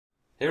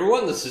Hey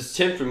everyone, this is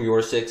Tim from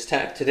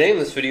YourSixTech. Today in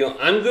this video,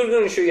 I'm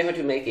going to show you how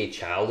to make a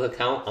child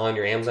account on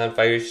your Amazon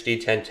Fire HD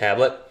 10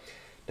 tablet.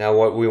 Now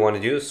what we want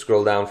to do is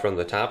scroll down from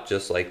the top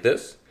just like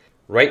this.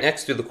 Right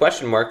next to the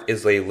question mark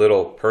is a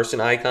little person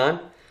icon.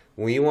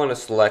 We want to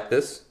select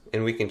this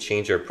and we can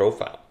change our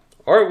profile.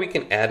 Or we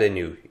can add a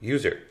new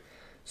user.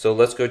 So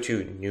let's go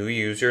to new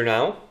user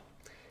now.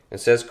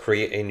 It says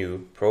create a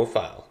new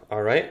profile.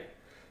 Alright.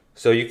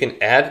 So you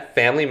can add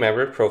family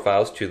member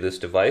profiles to this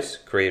device,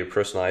 create a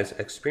personalized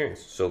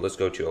experience. So let's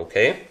go to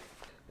OK.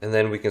 And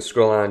then we can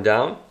scroll on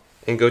down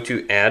and go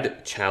to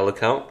add child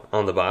account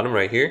on the bottom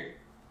right here.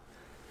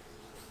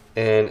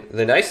 And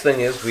the nice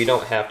thing is we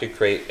don't have to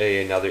create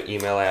another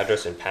email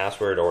address and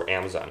password or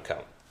Amazon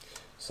account.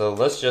 So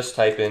let's just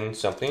type in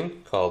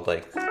something called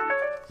like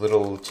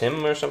little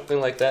Tim or something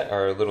like that,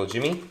 or little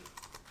Jimmy.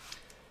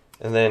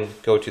 And then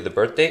go to the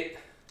birth date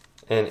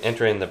and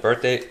enter in the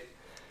birth date.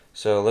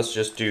 So let's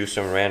just do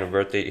some random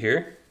birth date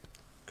here.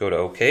 Go to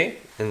OK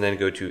and then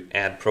go to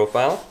add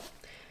profile,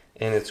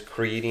 and it's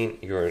creating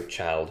your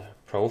child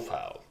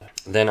profile.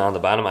 Then on the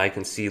bottom I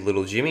can see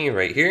little Jimmy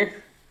right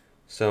here.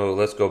 So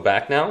let's go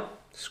back now,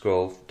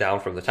 scroll down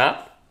from the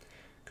top,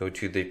 go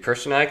to the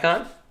person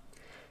icon.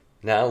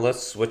 Now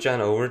let's switch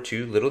on over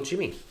to little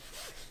Jimmy,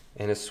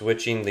 and it's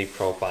switching the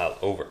profile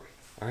over.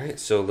 Alright,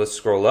 so let's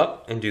scroll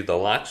up and do the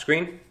lock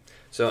screen.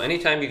 So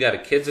anytime you got a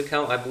kid's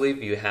account, I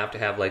believe you have to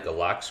have like a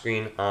lock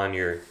screen on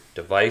your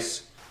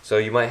device. So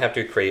you might have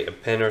to create a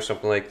pin or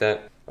something like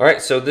that.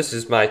 Alright, so this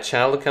is my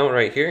child account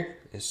right here.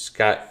 It's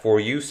got For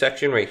You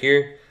section right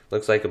here.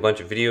 Looks like a bunch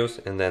of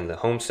videos, and then the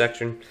home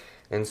section.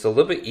 And it's a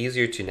little bit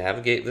easier to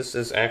navigate. This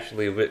is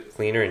actually a bit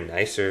cleaner and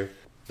nicer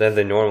than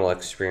the normal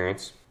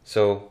experience.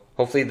 So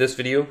hopefully this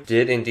video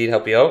did indeed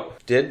help you out.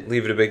 If it did,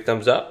 leave it a big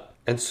thumbs up.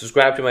 And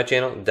subscribe to my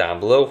channel down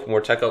below for more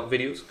tech help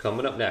videos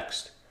coming up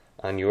next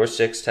on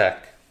YourSixTech.